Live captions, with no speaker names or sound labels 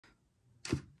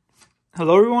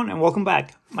Hello everyone and welcome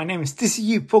back. My name is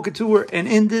TCU Poketour, and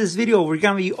in this video we're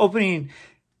going to be opening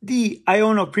the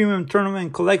Iono Premium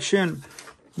Tournament Collection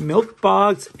Milk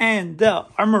Box and the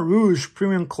Armarouge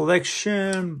Premium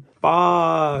Collection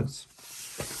Box.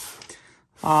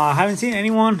 I haven't seen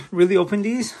anyone really open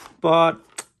these, but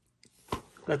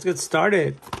let's get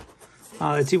started.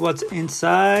 Let's see what's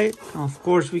inside. Of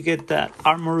course, we get that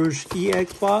Armarouge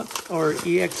EX box or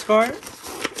EX card,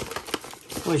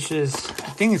 which is,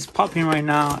 I think it's popping right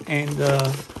now, and I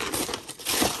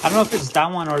don't know if it's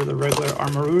that one or the regular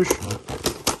Armarouge.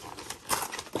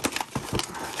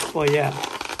 But yeah,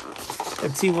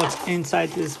 let's see what's inside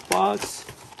this box,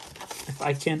 if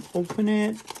I can open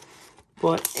it.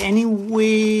 But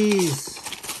anyways,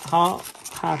 how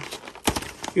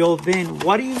have you all been?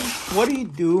 What do you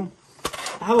do?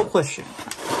 I have a question.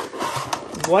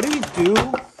 What do you do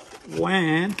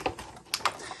when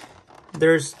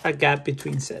there's a gap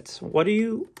between sets? What do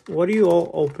you all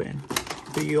open?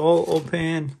 Do you all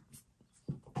open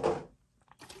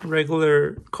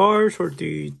regular cards, or do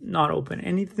you not open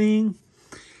anything?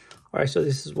 All right, so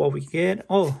this is what we get.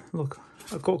 Oh, look,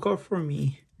 a cold card for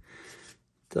me.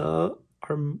 The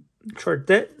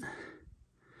Chardet,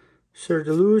 Sir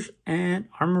Deluge, and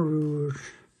Armarouge.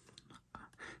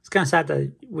 It's kind of sad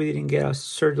that we didn't get a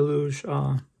Sir Deluge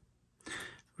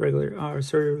regular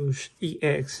Sir Deluge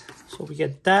EX. So we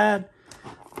get that.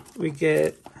 We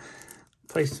get a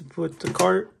place to put the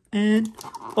card in.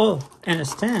 Oh, and a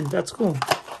stand. That's cool.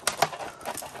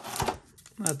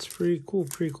 That's pretty cool.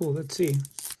 Pretty cool. Let's see.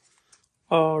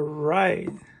 All right.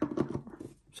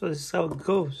 So this is how it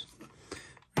goes.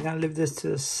 We're gonna leave this to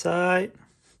the side.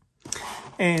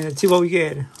 And let's see what we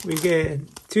get. We get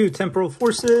 2 Temporal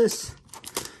Forces,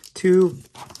 2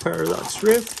 Paradox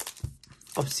Rift,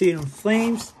 Obsidian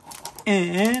Flames,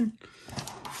 and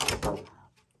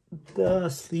the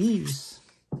sleeves.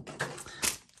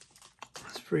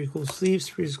 That's pretty cool. Sleeves,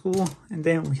 pretty cool. And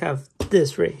then we have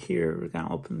this right here. We're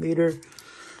gonna open later.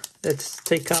 Let's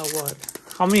take out what?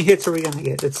 How many hits are we gonna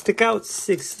get? Let's take out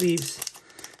 6 sleeves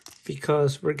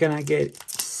because we're gonna get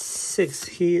 6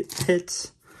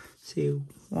 hits. See,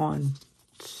 1,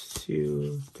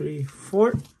 2, 3,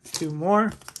 4. 2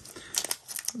 more.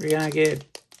 We're gonna get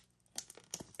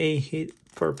 8 hit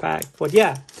per pack. But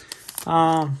yeah,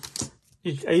 I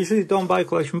usually don't buy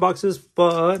collection boxes,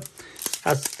 but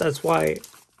that's why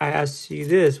I asked you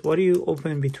this. What do you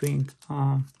open between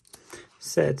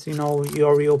sets? You know, you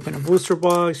already open a booster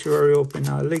box, you already open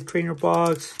a Lake Trainer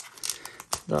box.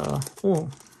 Oh,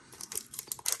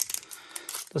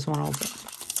 this one open.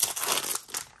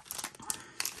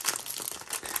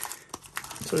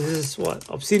 So this is what?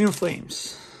 Obsidian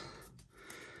Flames.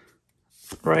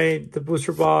 Right, the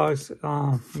booster box,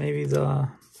 maybe the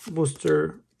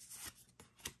booster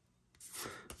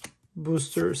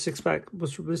 6-pack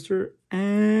booster blister,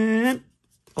 and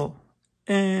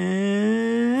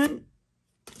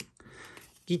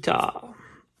guitar.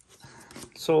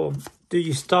 So do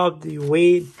you stop? Do you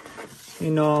wait?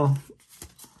 You know,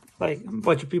 like a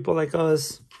bunch of people like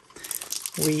us,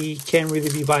 we can't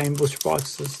really be buying booster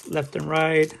boxes left and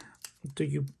right. Do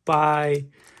you buy?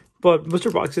 But booster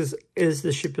boxes is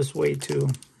the cheapest way to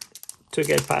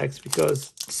get packs,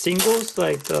 because singles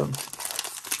like the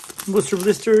booster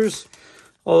blisters,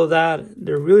 all of that,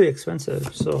 they're really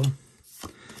expensive. So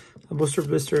a booster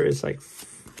blister is like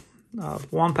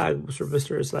 1-pack booster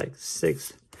blister is like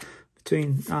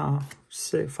between 5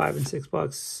 and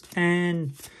 $6,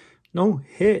 and no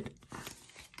hit.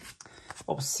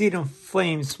 Obsidian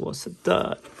Flames was a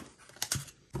dud.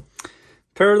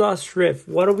 Paradox Rift.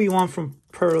 What do we want from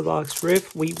Paradox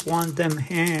Rift? We want them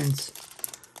hands.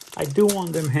 I do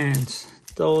want them hands.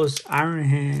 Those iron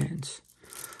hands.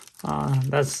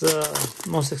 That's the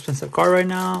most expensive card right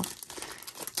now.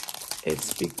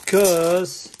 It's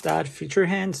because that feature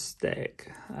hands deck.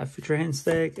 I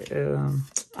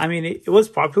mean, it was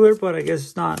popular, but I guess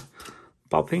it's not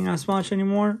popping as much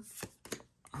anymore.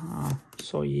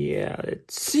 So yeah,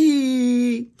 let's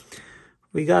see.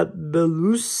 We got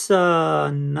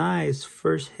Belusa. Nice.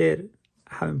 First hit.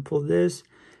 I haven't pulled this.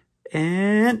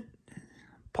 And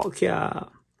Palkia.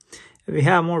 If you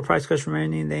have more prize cards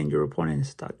remaining, then your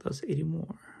opponent's stock does 80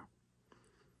 more.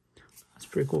 That's a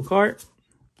pretty cool card.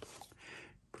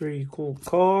 Pretty cool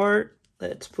card.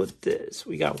 Let's put this.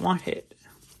 We got 1 hit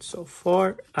so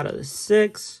far out of the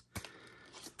 6.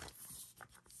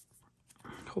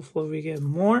 Hopefully we get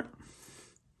more.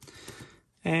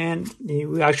 And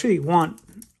we actually want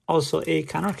also a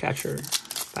counter catcher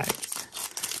pack.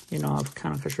 You know, a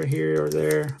counter catcher here or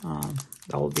there.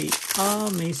 That will be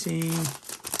amazing.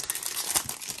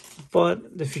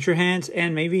 but the future hands,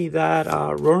 and maybe that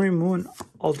Roaring Moon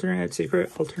alternate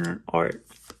secret alternate art.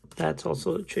 That's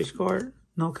also a chase card.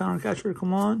 No counter catcher.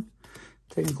 Come on.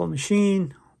 Technical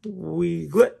Machine.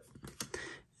 Wiglet.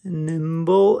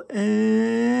 Nimble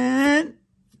and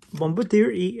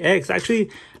Bombardier EX.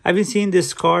 Actually, I've been seeing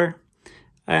this card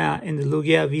in the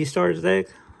Lugia V-Stars deck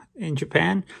in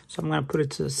Japan. So I'm going to put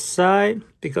it to the side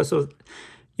because of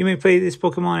you may play this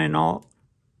Pokemon and all.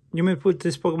 You may put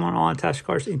this Pokemon all attached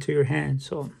cards into your hand.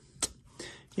 So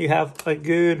you have a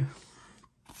good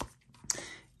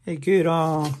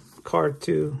card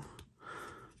to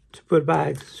put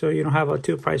back. So you don't have a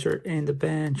 2-pricer in the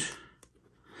bench.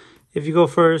 If you go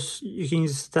first, you can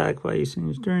use stack by using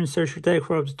your turn. Search your deck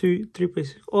for up to 3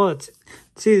 places. Oh,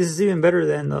 see, this is even better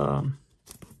than the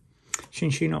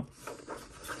Shinshino.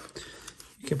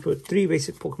 You can put 3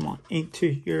 basic Pokemon into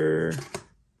your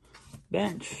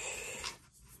bench.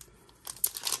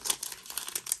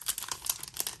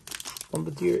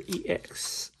 Bombardier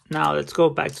EX. Now let's go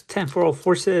back to Temporal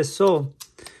Forces. So,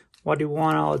 what do you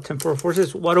want out of Temporal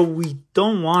Forces? What do we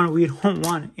don't want? We don't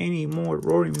want any more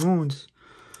Roaring Moons.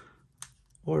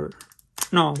 Or,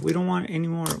 no, we don't want any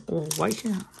more. Oh, why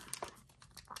can't?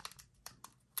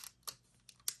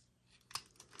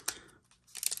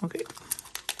 Okay.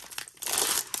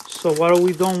 So what do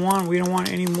we don't want? We don't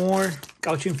want any more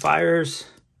Gouching Fires,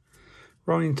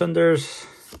 Rolling Thunders,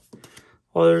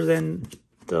 other than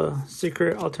the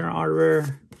secret alternate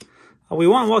hardware. We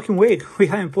want Walking Wake. We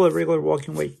haven't pulled a regular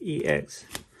Walking Wake EX.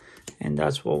 And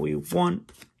that's what we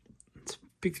want. It's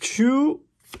Pikachu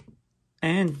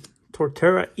and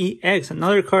Torterra EX.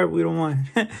 Another card we don't want.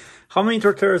 How many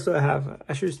Torterras do I have?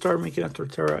 I should start making a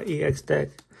Torterra EX deck.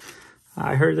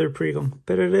 I heard they're pretty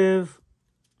competitive.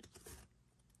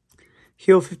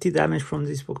 Heal 50 damage from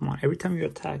these Pokemon every time you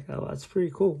attack. Oh, that's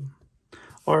pretty cool.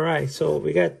 Alright, so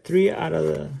we got 3 out of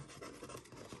the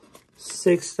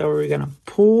 6 that we're gonna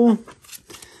pull.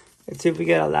 Let's see if we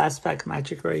get a last pack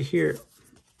magic right here.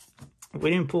 We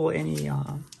didn't pull any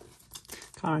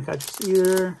counter catches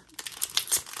either.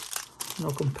 No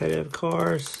competitive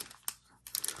cards.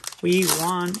 We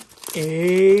want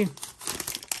a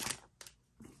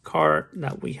card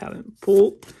that we haven't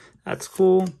pulled. That's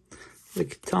cool.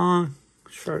 Lickitung,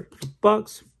 Shark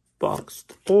Box,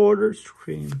 Boxed Order,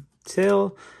 Scream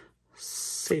Tail,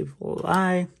 Sable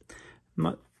Eye,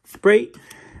 Mudbray,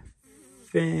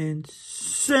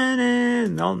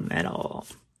 Vincent, no metal.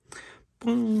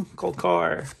 Boom, cold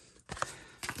card.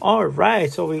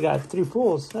 Alright, so we got 3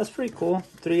 pulls. That's pretty cool.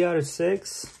 3 out of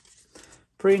 6.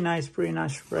 Pretty nice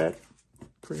spread.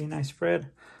 Pretty nice spread.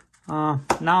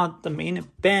 Now the main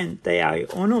event, the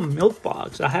Iono milk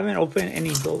box. I haven't opened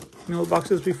any milk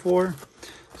boxes before.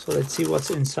 So let's see what's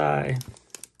inside.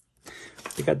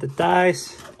 We got the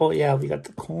dice. Oh yeah, we got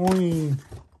the coin.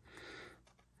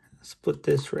 Let's put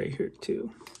this right here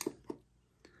too.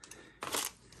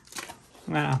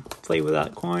 I'm gonna play with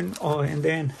that coin. Oh, and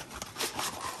then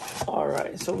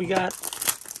alright, so we got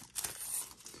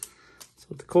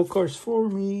the code cards for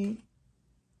me.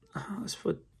 Let's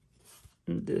put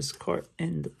this card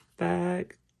in the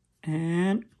bag.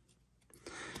 And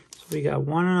so we got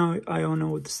 1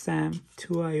 Iono with the stamp,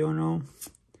 2 Iono,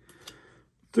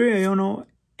 3 Iono,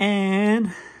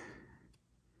 and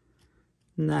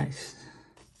nice.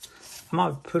 I'm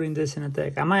not putting this in a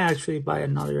deck. I might actually buy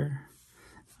another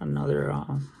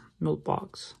milk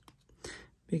box,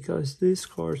 because these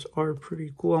cards are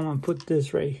pretty cool. I'm gonna put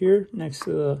this right here next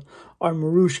to the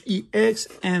Armarouge EX,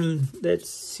 and let's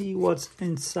see what's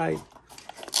inside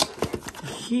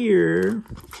here.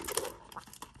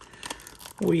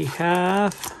 We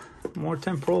have more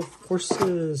Temporal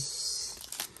Forces,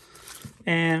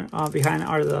 and behind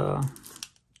are the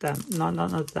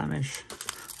not damage.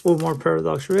 Oh, more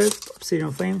Paradox Rift,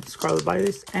 Obsidian Flame, Scarlet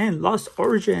Violet, and Lost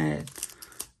Origin.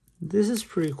 This is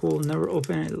pretty cool. Never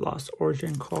opened a Lost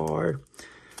Origin card.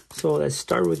 So let's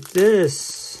start with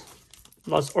this.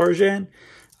 Lost Origin.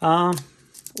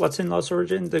 What's in Lost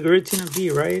Origin? The Giratina V,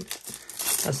 right?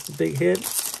 That's the big hit.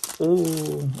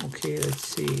 Oh, okay, let's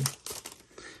see.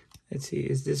 Let's see,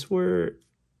 is this where...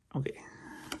 Okay.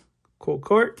 Cool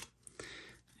card.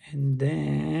 And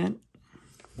then...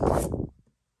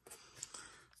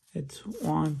 It's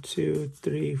 1, 2,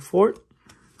 3, 4.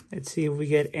 Let's see if we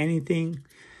get anything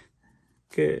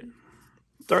good.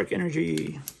 Dark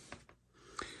Energy.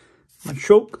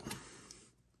 Machoke.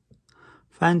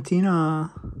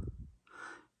 Fantina.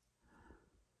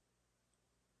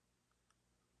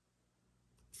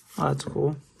 Oh, that's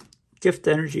cool. Gift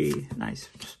Energy. Nice.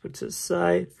 Just put to the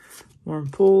side.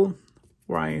 Wormpool.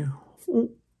 Ryan.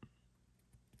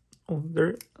 Oh,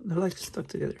 they're like stuck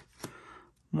together.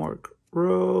 Mark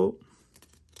Row.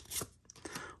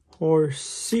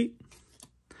 Horsey,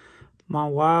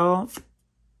 Mawile,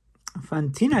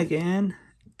 Fantina again,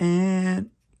 and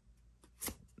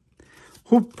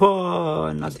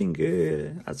Hoopa. Nothing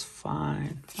good. That's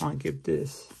fine. I'll give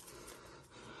this.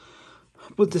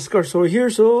 Put this card over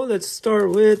here. So let's start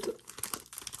with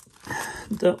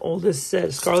the oldest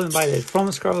set, Scarlet Violet.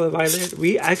 From Scarlet Violet,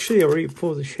 we actually already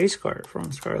pulled the chase card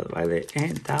from Scarlet Violet,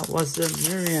 and that was the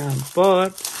Miriam.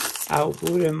 But I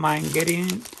wouldn't mind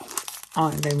getting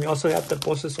on. And then we also have the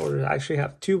bosses orders. I actually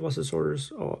have 2 bosses orders,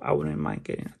 so I wouldn't mind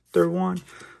getting a 3rd one,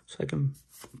 so I can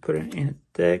put it in a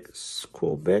deck. It's a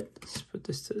cool bit. Let's put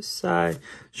this to the side.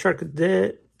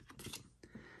 Sharkadet,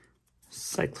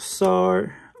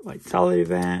 Cyclosar, Vitality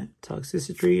Vent,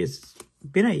 Toxicity. It's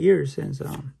been a year since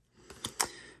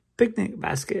Picnic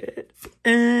Basket,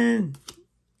 and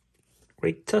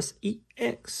Great Tusk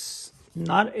EX.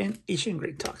 Not an Asian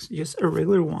Great Tusk, just a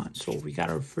regular one. So we got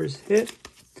our first hit.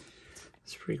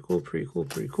 It's pretty cool, pretty cool,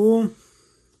 pretty cool.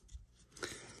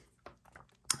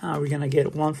 We're gonna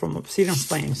get one from Obsidian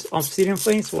Flames. Obsidian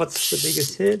Flames, what's the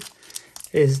biggest hit?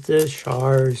 Is the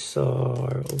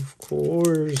Charizard, of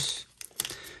course.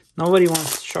 Nobody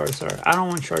wants Charizard. I don't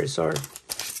want Charizard.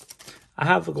 I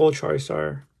have a gold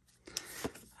Charizard.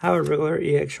 I have a regular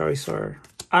EX Charizard.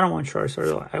 I don't want Charizard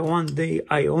though. I want the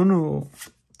Iono.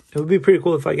 It would be pretty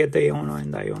cool if I get the Iono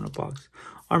in the Iono box.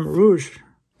 Armarouge.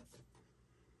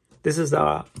 This is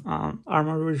the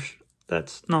Armarouge.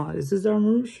 That's no. Is this the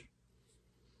Armarouge?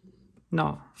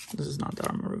 No, this is not the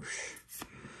Armarouge.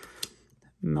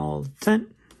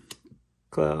 Melton,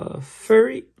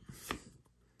 Clefairy.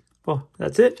 Oh,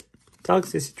 that's it.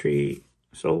 Toxicity.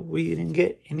 So we didn't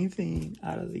get anything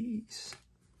out of these.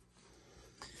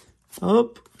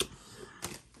 Up.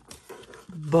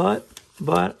 But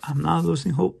I'm not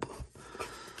losing hope.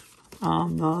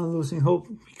 I'm not losing hope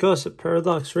because the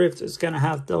Paradox Rift is gonna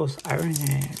have those Iron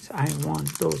Hands. I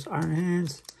want those Iron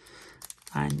Hands.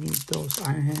 I need those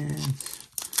Iron Hands.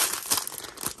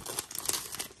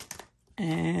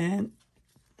 And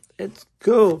let's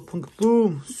go.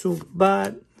 Punkaboo,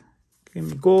 Subat. Give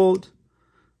me gold.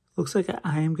 Looks like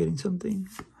I am getting something.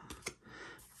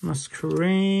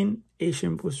 Masquerain,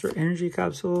 Asian Booster Energy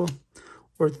Capsule,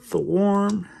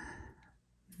 Orthworm,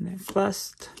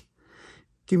 Neclast.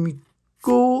 Give me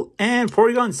gold and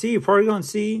Porygon C. Porygon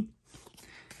C.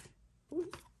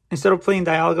 Instead of playing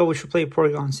Dialga, we should play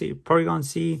Porygon C. Porygon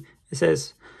C, it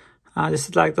says, this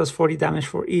is like does 40 damage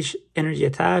for each energy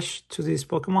attached to this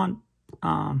Pokemon.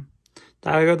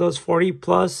 Dialga does 40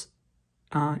 plus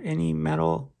any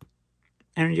metal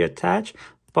energy attached.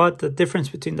 But the difference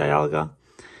between Dialga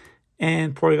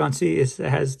and Porygon C is it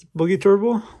has Boogie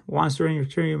Turbo. Once during your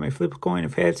turn, you may flip a coin.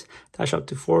 If heads, attach up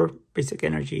to 4 basic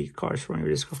energy cards from your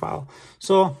discard pile.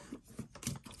 So,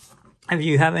 if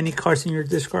you have any cards in your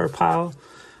discard pile,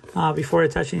 before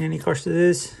attaching any cards to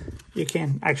this, you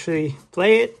can actually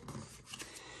play it.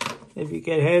 If you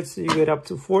get heads, you get up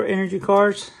to 4 energy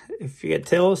cards. If you get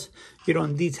tails, you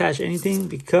don't detach anything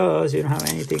because you don't have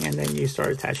anything, and then you start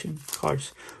attaching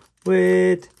cards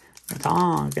with a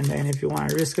tongue. And then if you want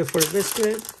to risk it for the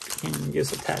biscuit, you can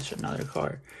just attach another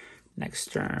card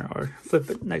next turn or flip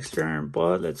it next turn.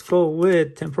 But let's go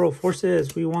with Temporal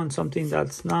Forces. We want something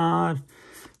that's not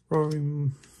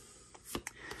roaring.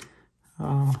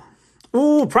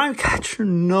 Oh, Prime Catcher.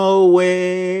 No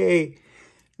way.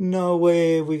 No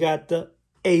way. We got the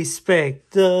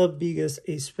A-Spec. The biggest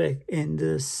A-Spec in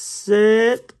the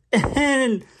set.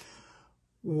 And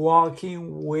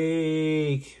Walking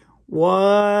Wake.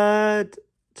 What?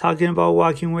 Talking about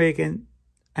Walking Wake and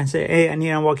say, hey, I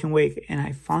need a Walking Wake. And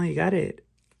I finally got it.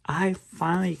 I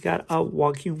finally got a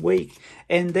Walking Wake.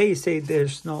 And they say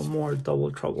there's no more Double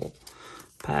Trouble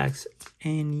packs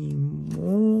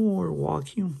anymore.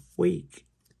 Walking Wake.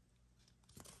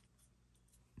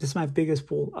 This is my biggest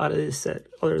pull out of this set,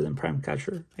 other than Prime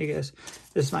Catcher, I guess.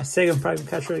 This is my second Prime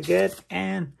Catcher I get,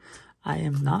 and I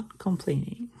am not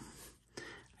complaining.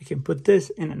 I can put this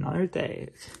in another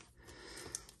deck.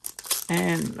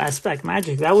 And last pack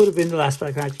magic. That would have been the last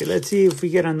pack magic. Let's see if we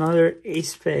get another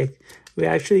ace pack. We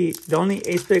actually, the only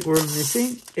ace pack we're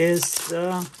missing is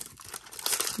the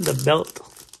belt.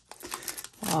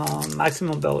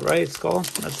 Maximum belt, right? It's called.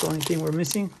 That's the only thing we're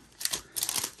missing.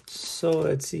 So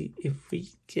let's see if we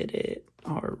get it.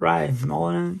 All right,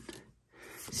 Mullen,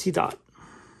 C-Dot,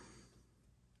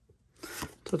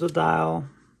 Totodile,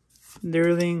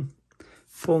 Deerling,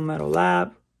 Full Metal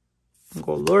Lab,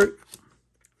 Golurk,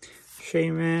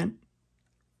 Shaman.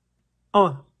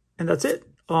 Oh, and that's it.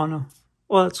 Oh no.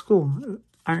 Oh, that's cool.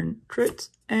 Iron Trits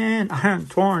and Iron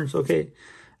Torns. Okay,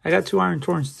 I got 2 Iron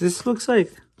Torns. This looks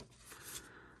like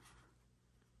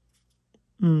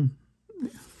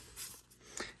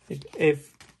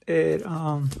it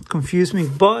confused me,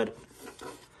 but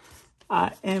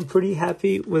I am pretty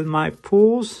happy with my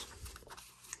pulls.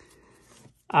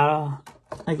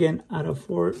 Again, out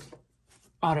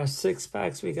of 6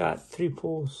 packs, we got 3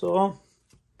 pulls. So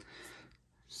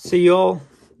see y'all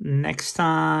next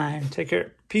time. Take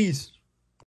care. Peace.